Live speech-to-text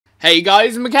Hey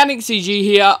guys, Mechanic CG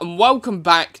here, and welcome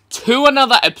back to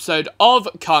another episode of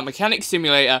Car Mechanic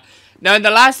Simulator. Now, in the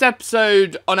last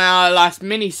episode on our last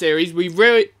mini-series, we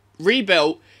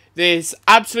rebuilt this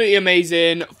absolutely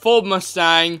amazing Ford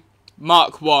Mustang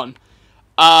Mark 1.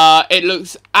 It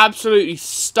looks absolutely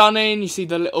stunning. You see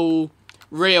the little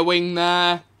rear wing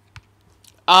there.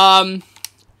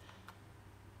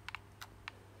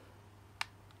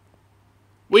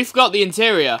 We've got the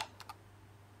interior.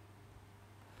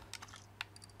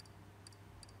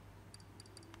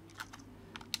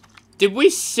 Did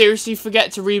we seriously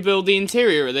forget to rebuild the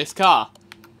interior of this car?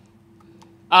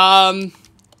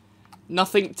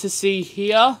 Nothing to see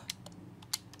here.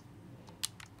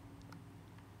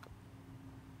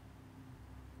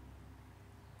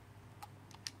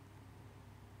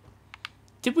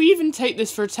 Did we even take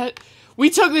this for a test?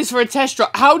 We took this for a test drive.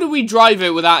 How do we drive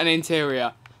it without an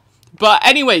interior? But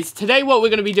anyways, today what we're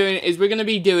going to be doing is we're going to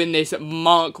be doing this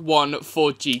Mark 1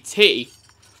 Ford GT.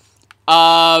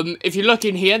 If you look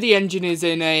in here, the engine is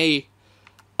in a,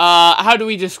 how do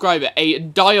we describe it? A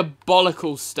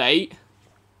diabolical state.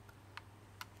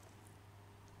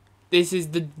 This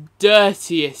is the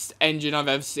dirtiest engine I've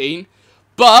ever seen.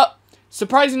 But,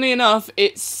 surprisingly enough,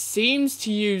 it seems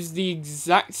to use the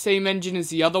exact same engine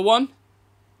as the other one.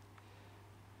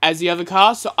 As the other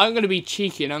car. So I'm going to be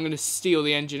cheeky and I'm going to steal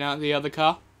the engine out of the other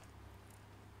car.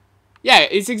 Yeah,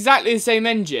 it's exactly the same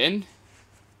engine.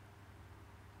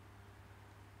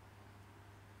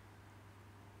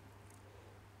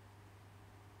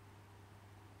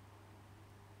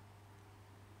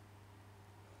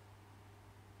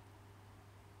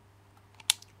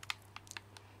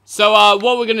 So,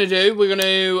 what we're going to do, we're going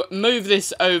to move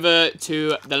this over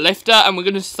to the lifter, and we're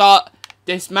going to start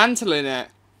dismantling it.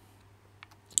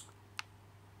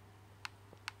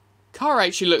 Car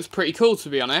actually looks pretty cool, to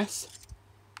be honest.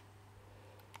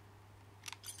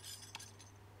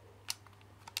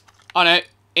 Oh no,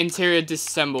 interior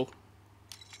disassemble.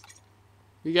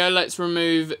 Here we go, let's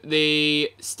remove the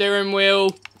steering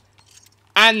wheel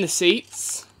and the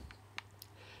seats.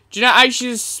 Do you know,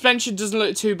 actually the suspension doesn't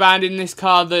look too bad in this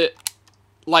car, that,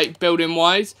 like, building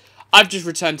wise. I've just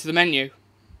returned to the menu.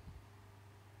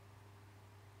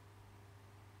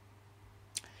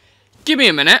 Give me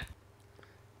a minute.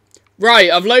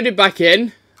 Right, I've loaded back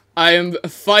in. I am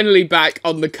finally back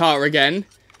on the car again.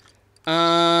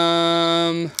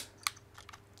 Front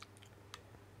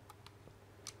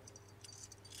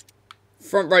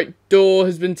right door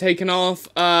has been taken off.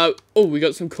 Oh, we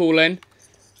got some cooling.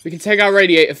 We can take our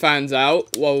radiator fans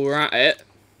out while we're at it.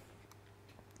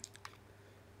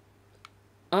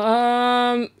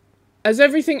 Has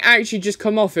everything actually just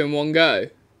come off in one go?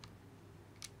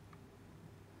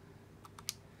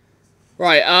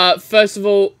 Right, first of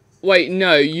all, wait,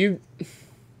 no,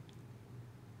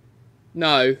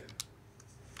 no.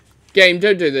 Game,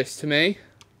 don't do this to me.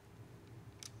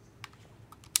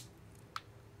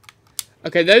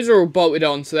 Okay, those are all bolted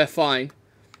on, so they're fine.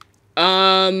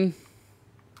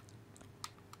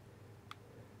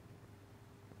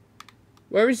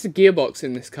 Where is the gearbox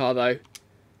in this car, though?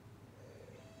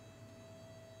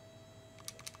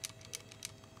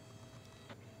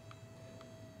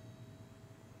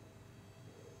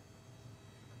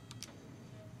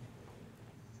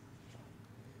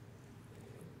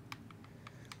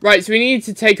 Right, so we need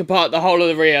to take apart the whole of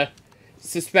the rear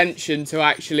suspension to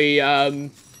actually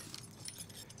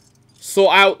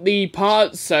sort out the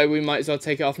parts, so we might as well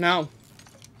take it off now.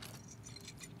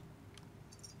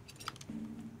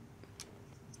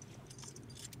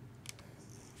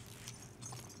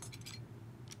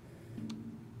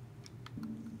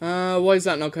 Why is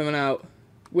that not coming out?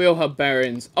 Wheel hub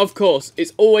bearings. Of course,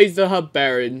 it's always the hub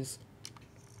bearings.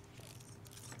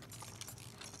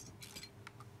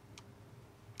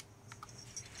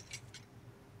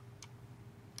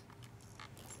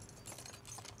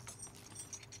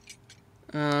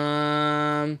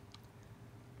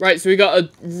 Right, so we got a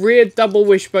rear double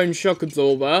wishbone shock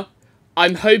absorber.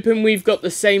 I'm hoping we've got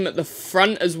the same at the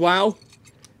front as well,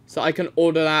 so I can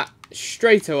order that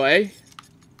straight away.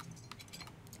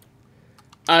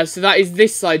 So that is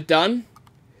this side done.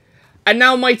 And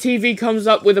now my TV comes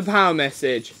up with a power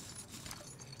message.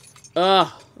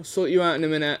 I'll sort you out in a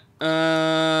minute.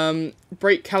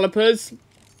 Brake calipers.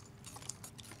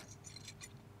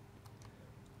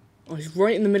 Oh, it's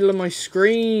right in the middle of my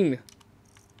screen.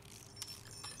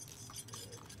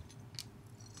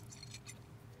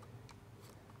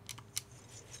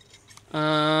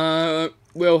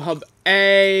 Wheel hub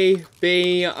A,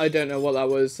 B. I don't know what that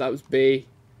was. That was B.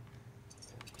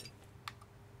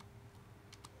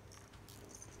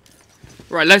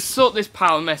 Right, let's sort this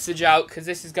power message out, because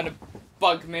this is going to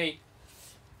bug me.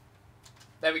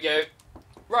 There we go.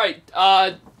 Right,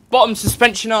 bottom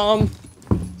suspension arm.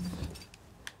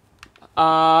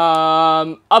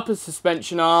 Upper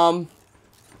suspension arm.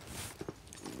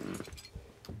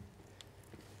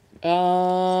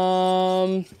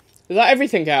 Is that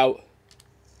everything out?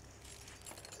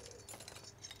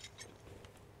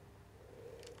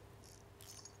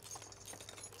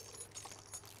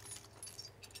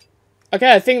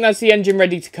 Okay, I think that's the engine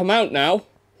ready to come out now.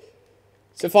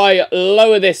 So if I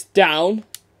lower this down.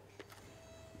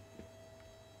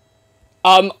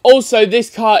 Also,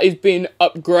 this car is being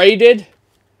upgraded.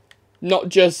 Not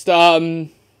just,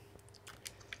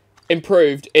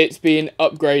 improved. It's being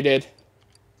upgraded.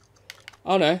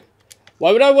 Oh no.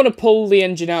 Why would I want to pull the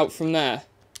engine out from there?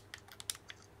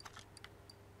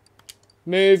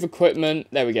 Move equipment.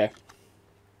 There we go.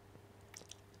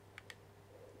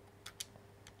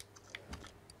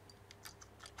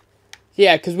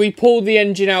 Yeah, because we pulled the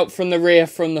engine out from the rear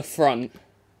from the front.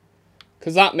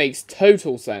 Because that makes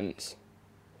total sense.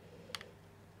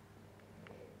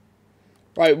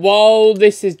 Right, while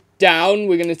this is down,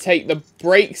 we're going to take the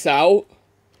brakes out.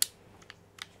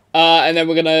 And then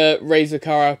we're going to raise the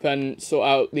car up and sort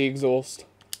out the exhaust.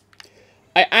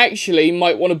 I actually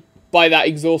might want to buy that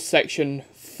exhaust section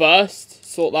first.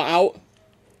 Sort that out.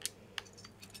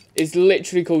 It's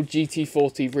literally called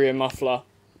GT40 rear muffler.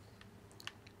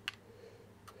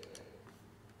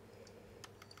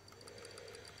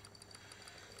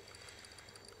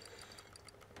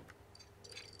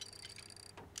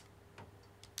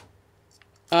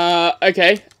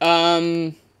 Okay,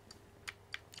 do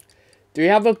we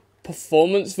have a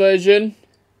performance version?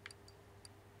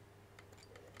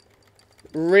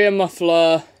 Rear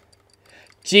muffler,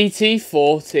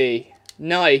 GT40,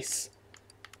 nice.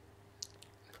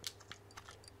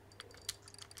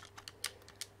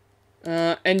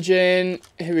 Engine,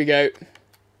 here we go.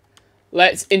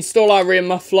 Let's install our rear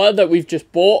muffler that we've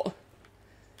just bought.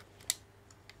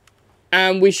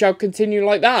 And we shall continue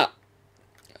like that.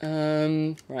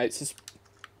 Right, so...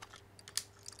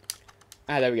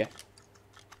 there we go.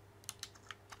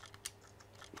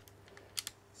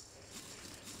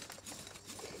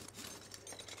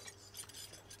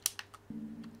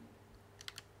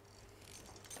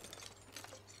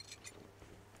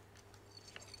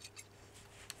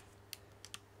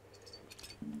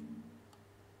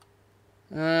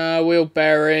 Wheel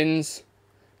bearings.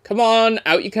 Come on,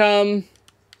 out you come.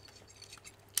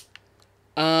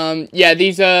 Yeah,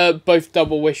 these are both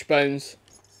double wishbones.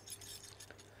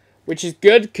 Which is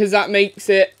good, because that makes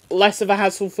it less of a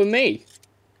hassle for me.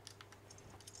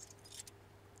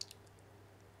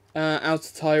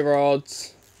 Outer tie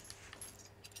rods.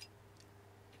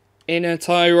 Inner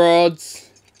tie rods.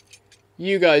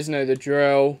 You guys know the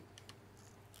drill.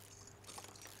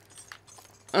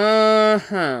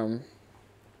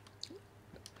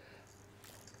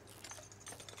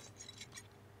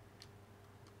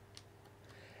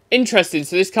 Interesting,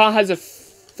 so this car has a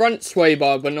front sway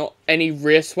bar, but not any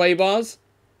rear sway bars.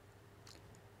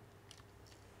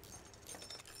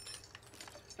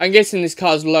 I'm guessing this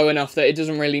car's low enough that it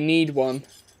doesn't really need one.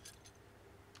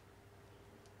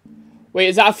 Wait,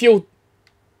 is that a fuel...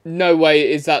 No way,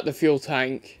 is that the fuel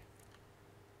tank?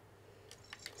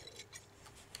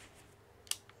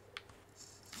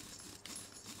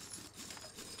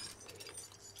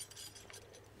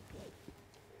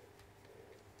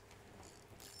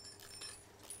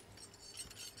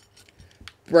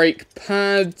 Brake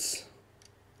pads.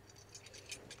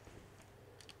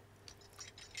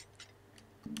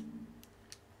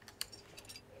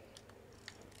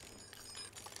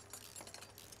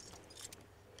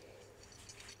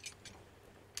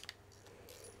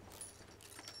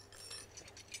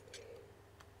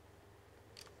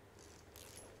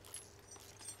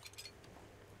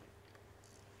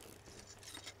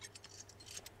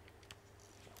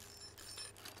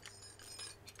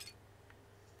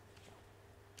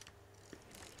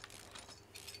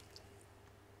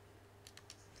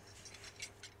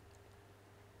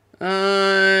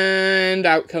 And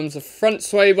out comes the front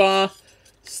sway bar,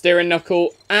 steering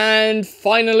knuckle, and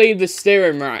finally the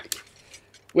steering rack,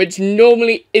 which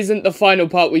normally isn't the final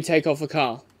part we take off a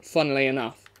car, funnily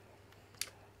enough.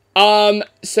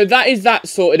 So that is that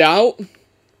sorted out.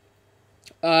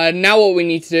 Now what we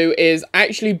need to do is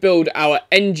actually build our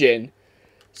engine.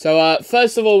 So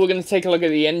first of all, we're going to take a look at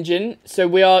the engine. So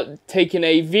we are taking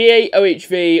a V8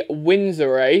 OHV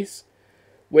Windsor race,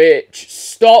 which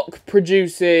stock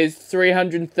produces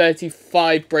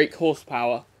 335 brake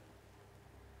horsepower.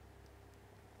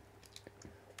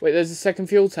 Wait, there's a second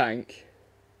fuel tank.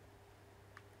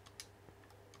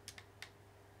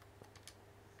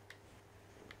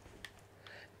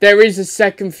 There is a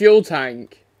second fuel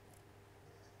tank.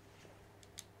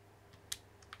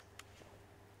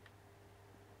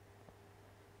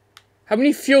 How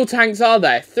many fuel tanks are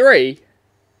there? 3?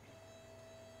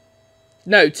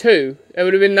 No, 2. It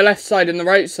would have been the left side and the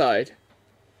right side.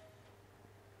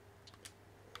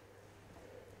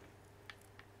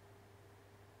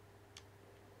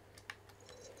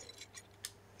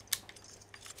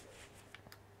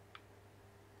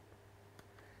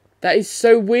 That is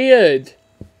so weird.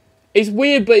 It's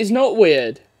weird, but it's not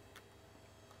weird.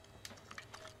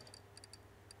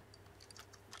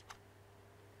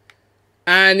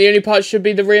 And the only part should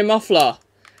be the rear muffler.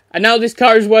 And now this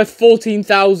car is worth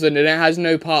 14,000 and it has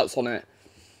no parts on it.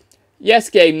 Yes,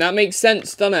 game, that makes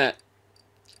sense, doesn't it?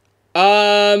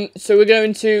 So we're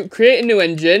going to create a new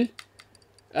engine.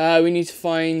 We need to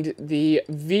find the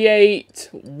V8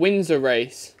 Windsor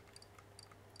race.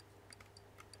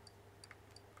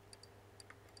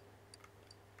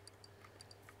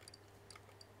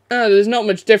 Oh, there's not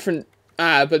much different,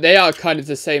 but they are kind of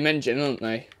the same engine, aren't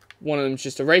they? One of them's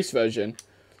just a race version.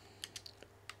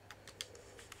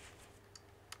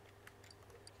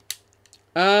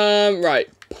 Right,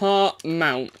 part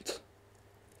mount.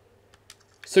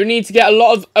 So we need to get a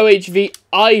lot of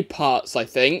OHVI parts, I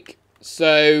think.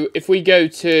 So if we go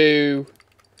to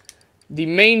the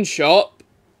main shop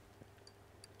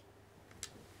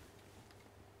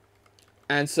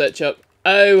and search up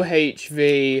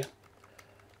OHVI.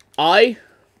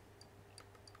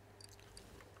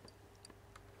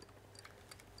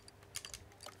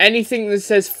 Anything that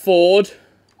says Ford,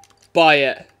 buy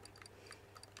it.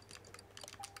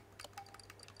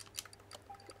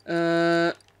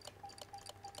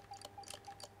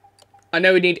 I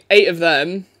know we need 8 of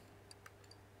them.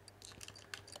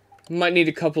 Might need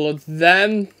a couple of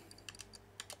them.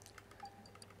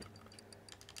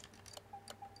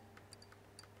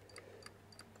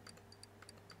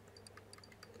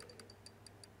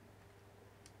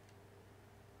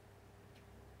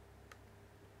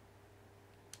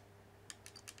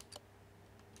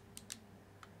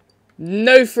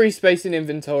 No free space in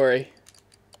inventory.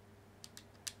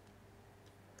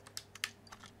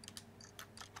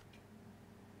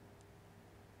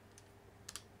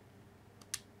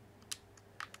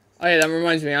 Oh yeah, that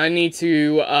reminds me, I need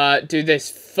to do this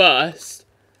first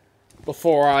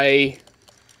before I...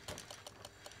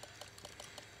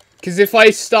 Because if I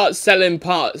start selling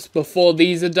parts before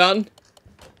these are done,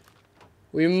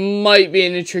 we might be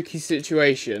in a tricky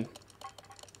situation.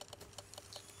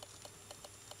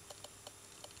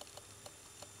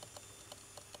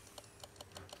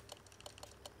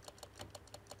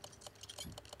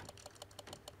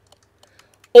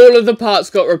 All of the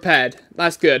parts got repaired.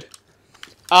 That's good.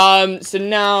 So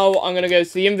now I'm going to go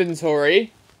to the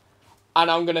inventory. And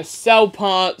I'm going to sell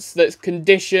parts that's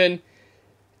condition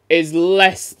is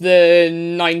less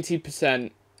than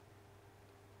 90%.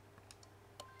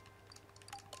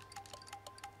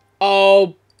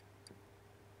 Oh,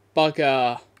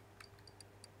 bugger.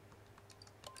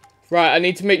 Right, I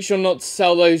need to make sure not to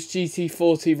sell those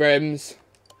GT40 rims.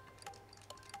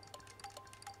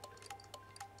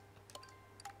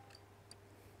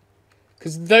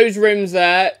 Because those rims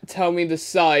there tell me the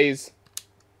size.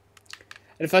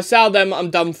 And if I sell them,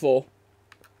 I'm done for.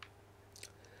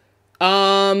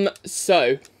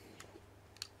 So.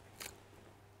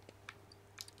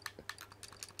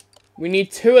 We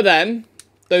need 2 of them.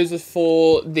 Those are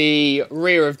for the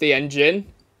rear of the engine.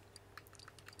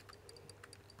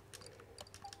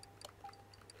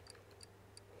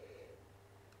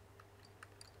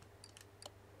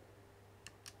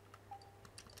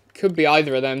 Could be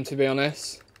either of them, to be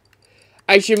honest.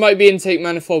 Actually, it might be intake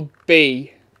manifold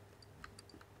B.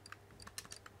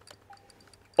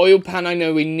 Oil pan I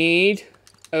know we need.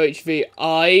 OHV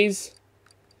eyes.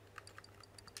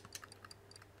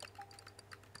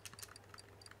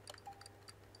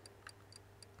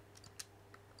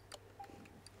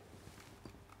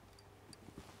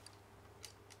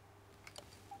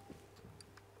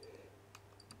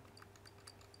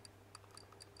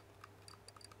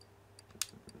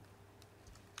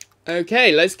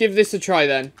 Okay, let's give this a try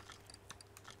then.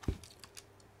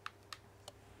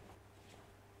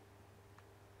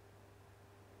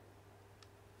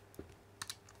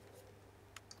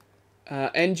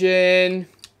 Engine.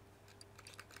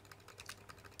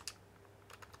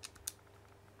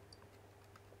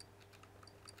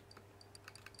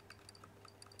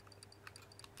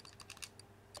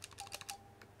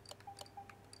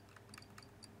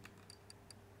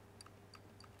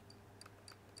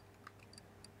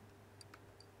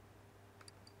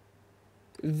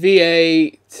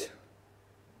 V8.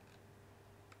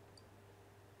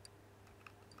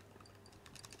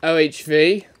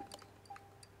 OHV.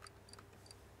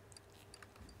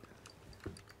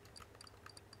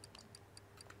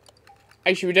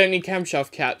 Actually, we don't need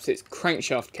camshaft caps. It's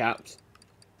crankshaft caps.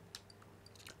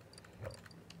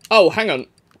 Oh, hang on.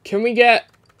 Can we get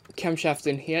camshaft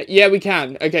in here? Yeah, we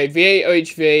can. Okay, V8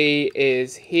 OHV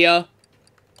is here.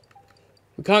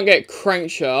 We can't get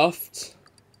crankshaft.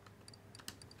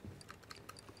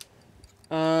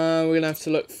 We're going to have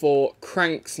to look for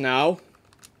cranks now.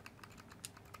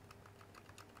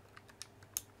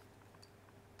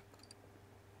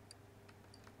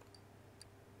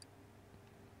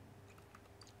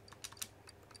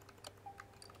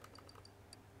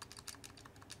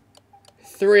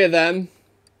 Three of them.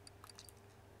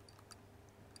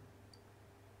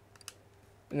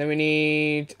 And then we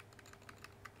need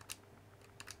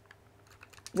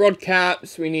rod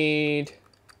caps. We need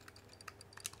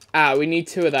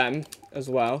two of them as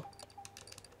well.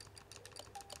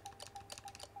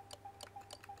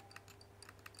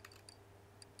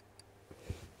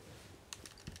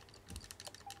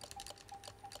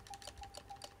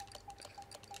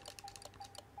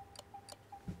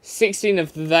 $16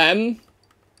 of them.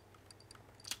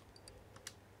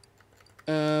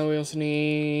 We also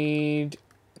need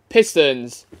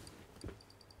pistons.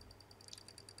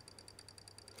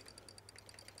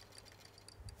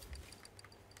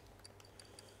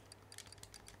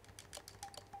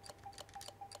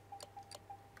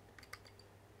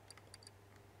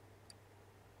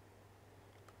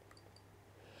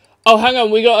 Oh, hang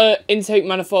on, we got an intake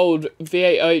manifold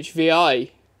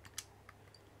V8OHVI.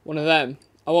 One of them.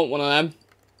 I want one of them.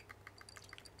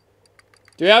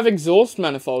 Do we have exhaust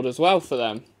manifold as well for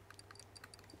them?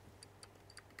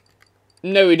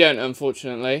 No, we don't,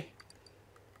 unfortunately.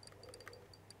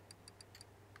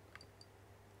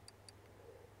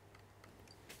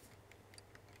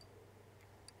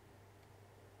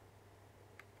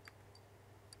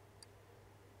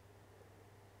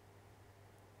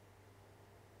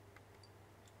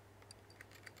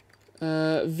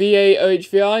 V8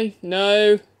 OHVI?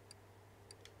 No.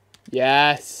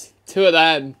 Yes. Two of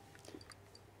them.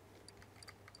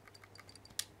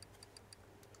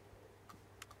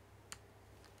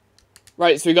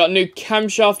 Right, so we got a new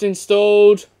camshaft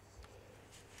installed.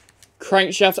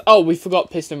 Crankshaft. Oh, we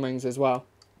forgot piston rings as well.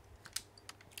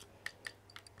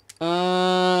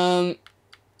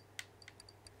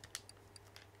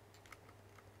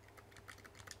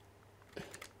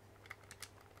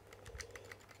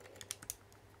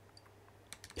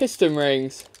 Piston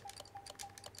rings.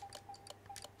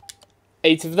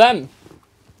 8 of them.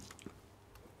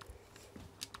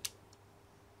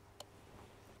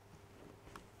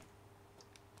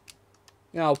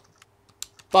 Oh,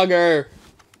 bugger.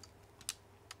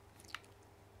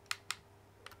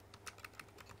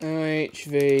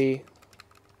 OHVI.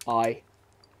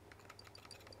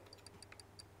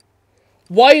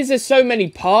 Why is there so many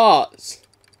parts?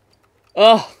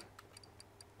 Ugh.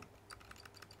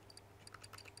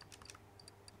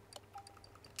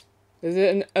 Is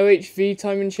it an OHV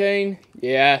timing chain?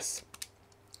 Yes.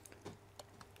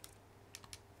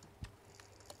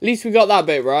 At least we got that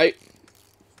bit right.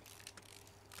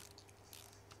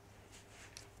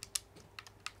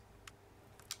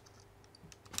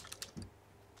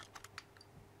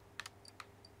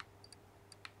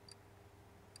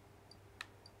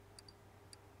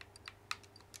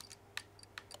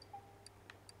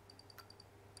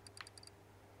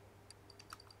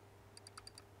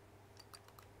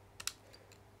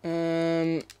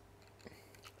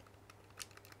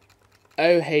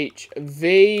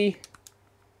 OHV.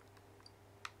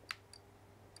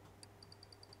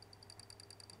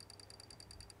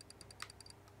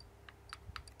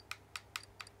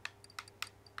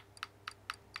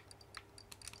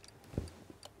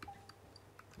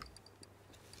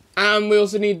 And we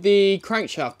also need the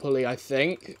crankshaft pulley, I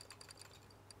think.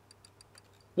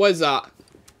 What is that?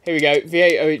 Here we go,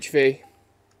 V8 OHV.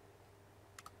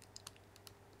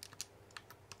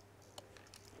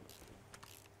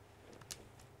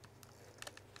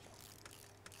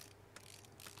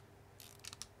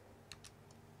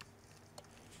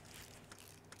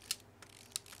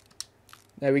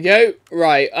 There we go.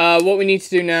 Right, what we need to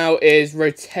do now is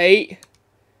rotate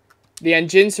the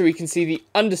engine so we can see the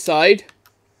underside.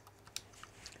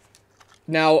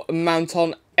 Now mount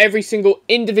on every single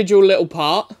individual little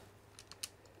part.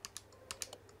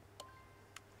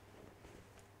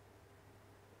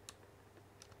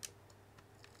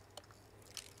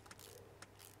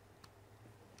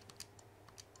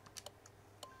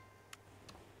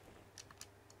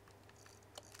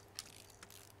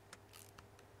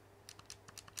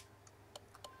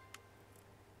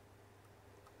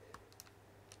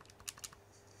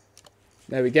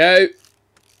 There we go.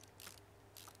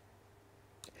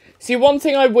 See, one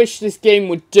thing I wish this game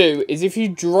would do is if you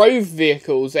drove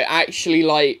vehicles, it actually,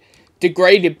 like,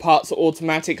 degraded parts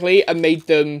automatically and made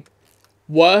them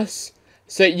worse.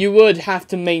 So you would have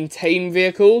to maintain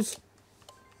vehicles.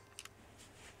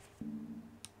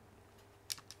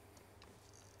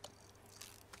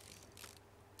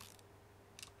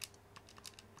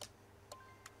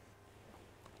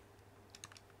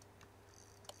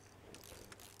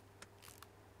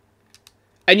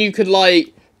 And you could,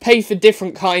 like, pay for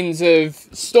different kinds of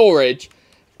storage.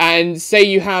 And say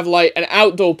you have, like, an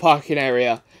outdoor parking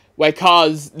area where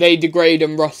cars, they degrade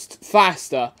and rust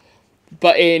faster.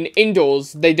 But in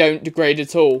indoors, they don't degrade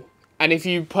at all. And if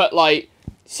you put, like,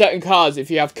 certain cars,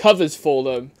 if you have covers for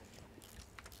them,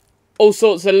 all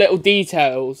sorts of little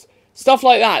details, stuff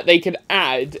like that, they could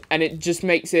add, and it just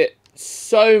makes it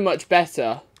so much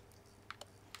better.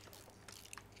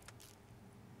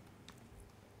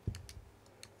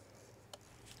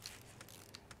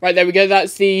 Right, there we go.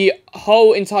 That's the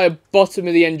whole entire bottom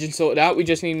of the engine sorted out. We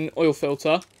just need an oil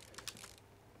filter.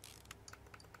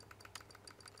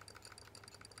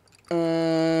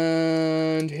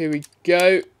 And here we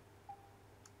go.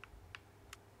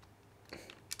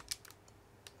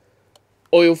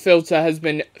 Oil filter has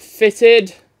been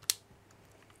fitted.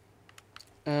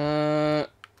 And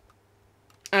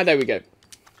there we go.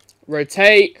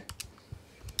 Rotate.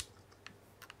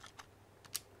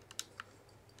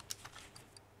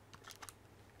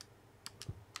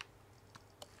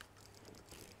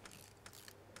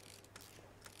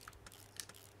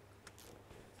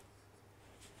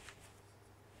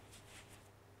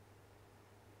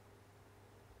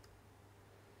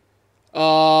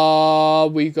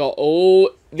 We got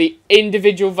all the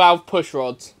individual valve push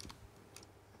rods.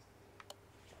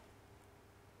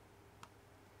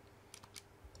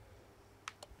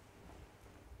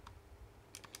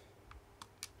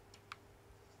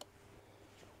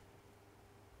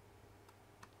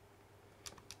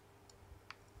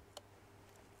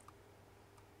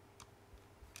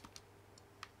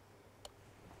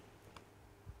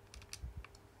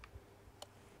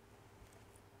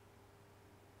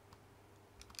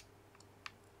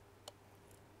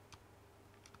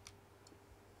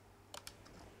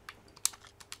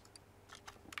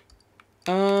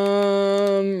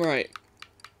 Right.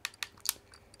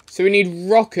 So we need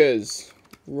rockers.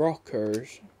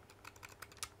 Rockers.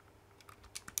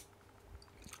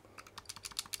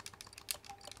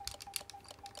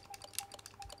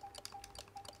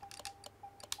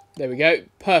 There we go.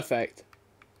 Perfect.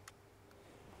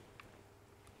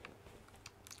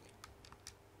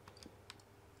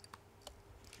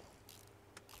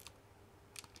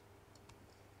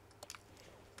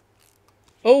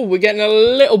 Oh, we're getting a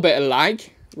little bit of lag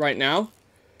right now.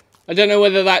 I don't know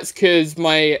whether that's because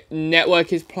my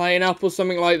network is playing up or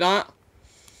something like that.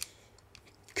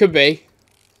 Could be.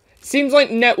 Seems like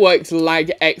networks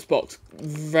lag Xbox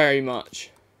very much.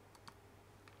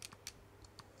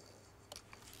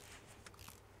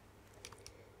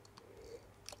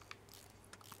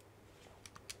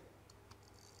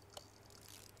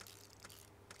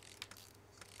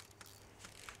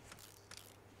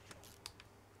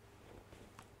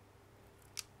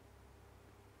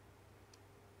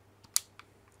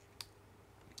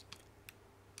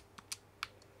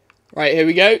 Right, here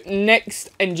we go. Next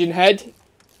engine head.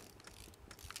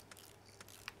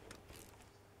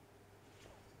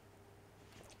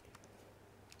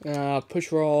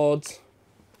 Push rods.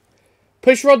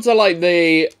 Push rods are like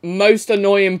the most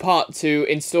annoying part to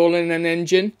installing an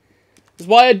engine. That's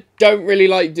why I don't really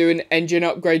like doing engine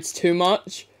upgrades too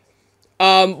much.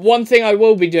 One thing I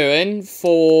will be doing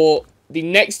for the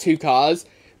next two cars,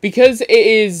 because it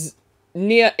is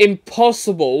near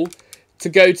impossible to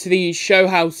go to the show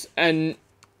house and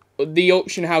the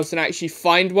auction house and actually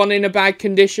find one in a bad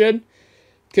condition.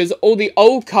 Because all the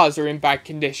old cars are in bad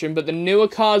condition, but the newer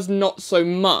cars not so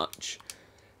much.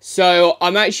 So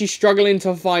I'm actually struggling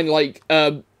to find like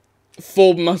a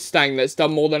Ford Mustang that's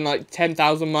done more than like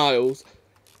 10,000 miles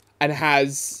and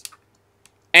has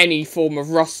any form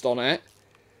of rust on it.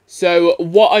 So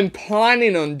what I'm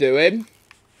planning on doing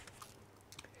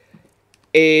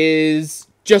is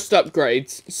just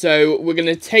upgrades. So we're going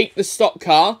to take the stock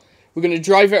car, we're going to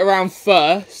drive it around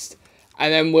first,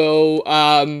 and then we'll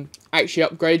actually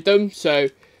upgrade them. So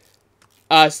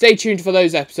stay tuned for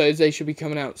those episodes. They should be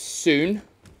coming out soon.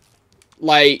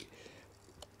 Like,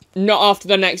 not after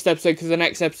the next episode, because the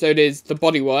next episode is the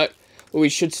bodywork, but we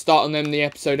should start on them the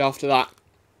episode after that.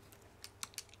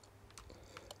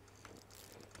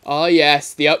 Oh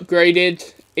yes, the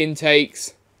upgraded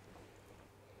intakes.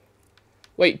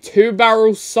 Wait,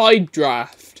 2-barrel side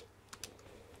draft.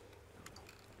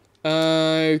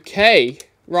 Okay.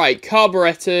 Right,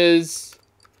 carburetors.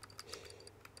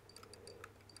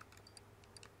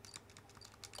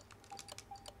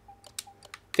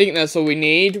 I think that's all we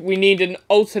need. We need an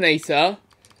alternator.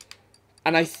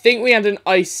 And I think we had an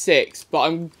i6, but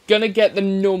I'm gonna get the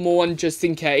normal one just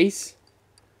in case.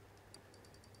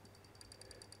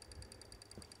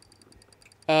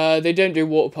 They don't do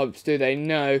water pumps, do they?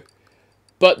 No.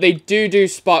 But they do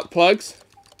spark plugs.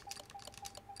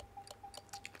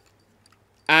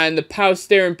 And the power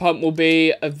steering pump will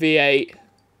be a V8.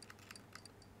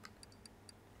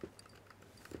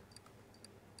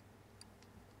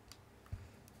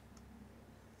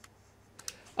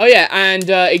 Oh yeah, and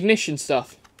ignition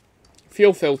stuff.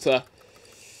 Fuel filter.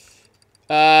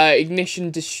 Ignition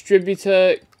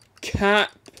distributor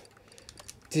cap.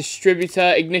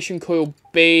 Distributor, ignition coil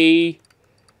B.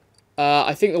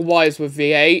 I think the wires were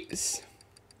V8s.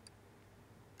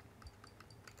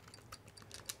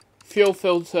 Fuel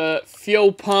filter,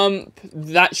 fuel pump.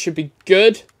 That should be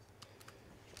good.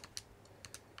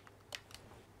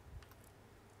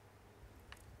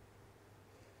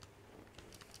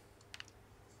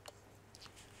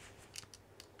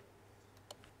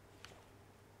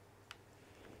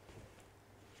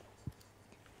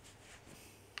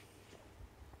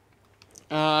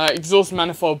 Exhaust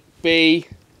manifold B.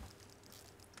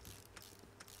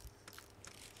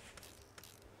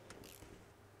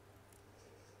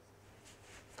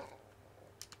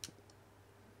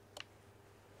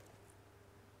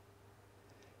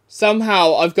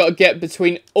 Somehow I've got to get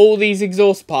between all these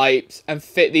exhaust pipes and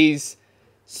fit these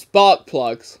spark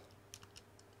plugs.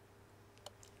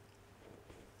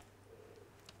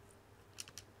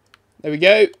 There we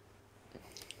go.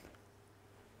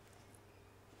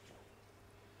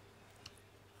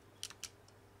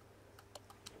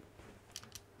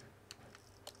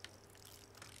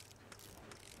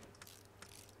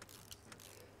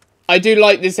 I do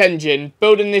like this engine.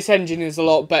 Building this engine is a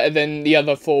lot better than the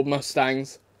other Ford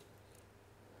Mustangs.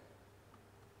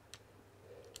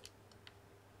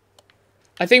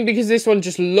 I think because this one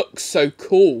just looks so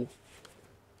cool.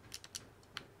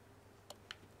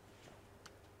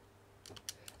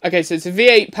 Okay, so it's a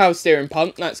V8 power steering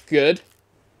pump. That's good.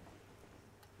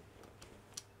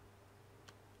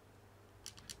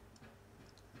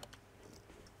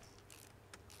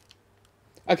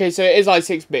 Okay, so it is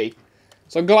i6B.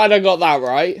 So I'm glad I got that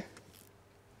right.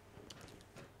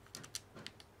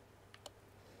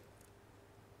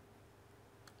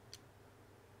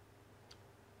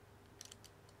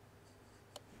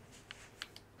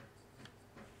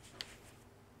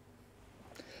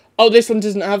 Oh, this one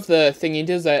doesn't have the thingy,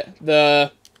 does it?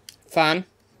 The fan.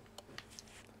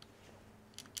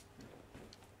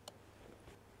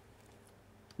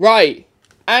 Right.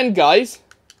 And guys,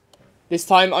 this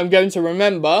time I'm going to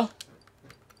remember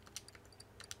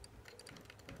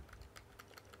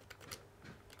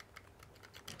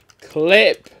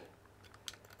clip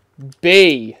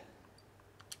B.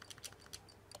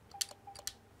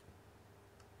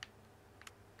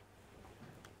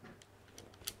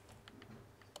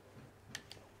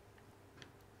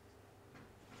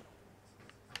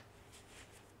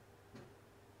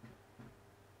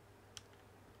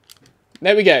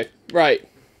 There we go. Right.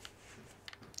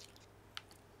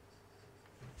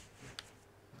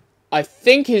 I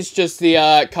think it's just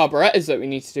the carburetors that we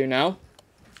need to do now.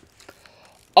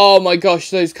 Oh my gosh,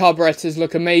 those carburetors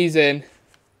look amazing.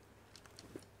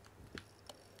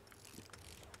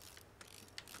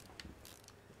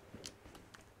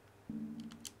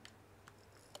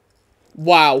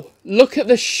 Wow, look at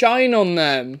the shine on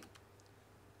them.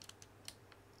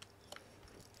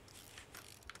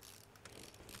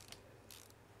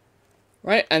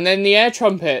 Right, and then the air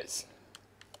trumpets.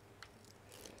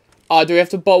 Ah, do we have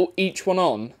to bolt each one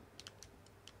on?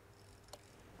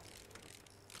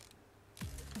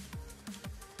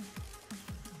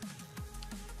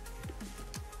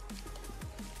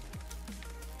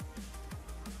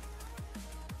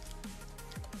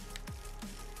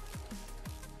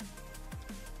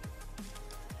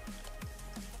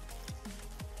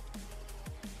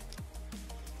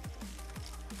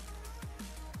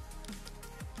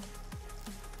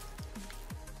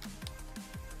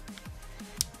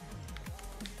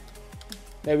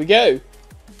 There we go.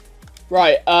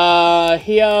 Right,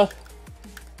 here,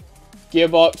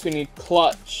 gearbox, we need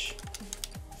clutch,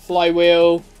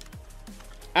 flywheel,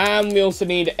 and we also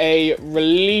need a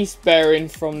release bearing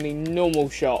from the normal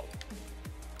shop.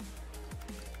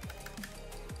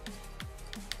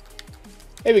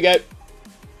 Here we go.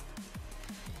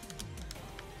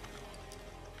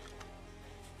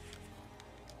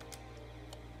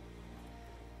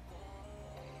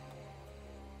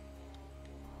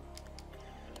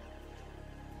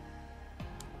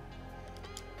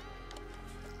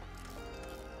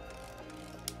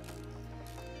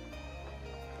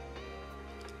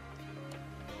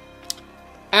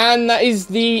 And that is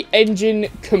the engine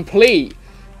complete.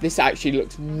 This actually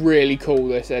looks really cool,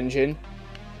 this engine.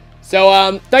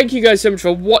 So, thank you guys so much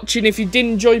for watching. If you did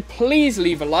enjoy, please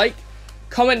leave a like,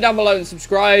 comment down below and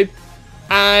subscribe.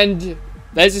 And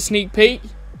there's a sneak peek.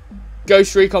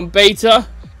 Ghost Recon Beta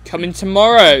coming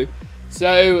tomorrow.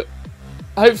 So,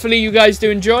 hopefully you guys do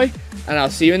enjoy. And I'll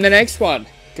see you in the next one.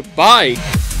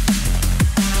 Goodbye.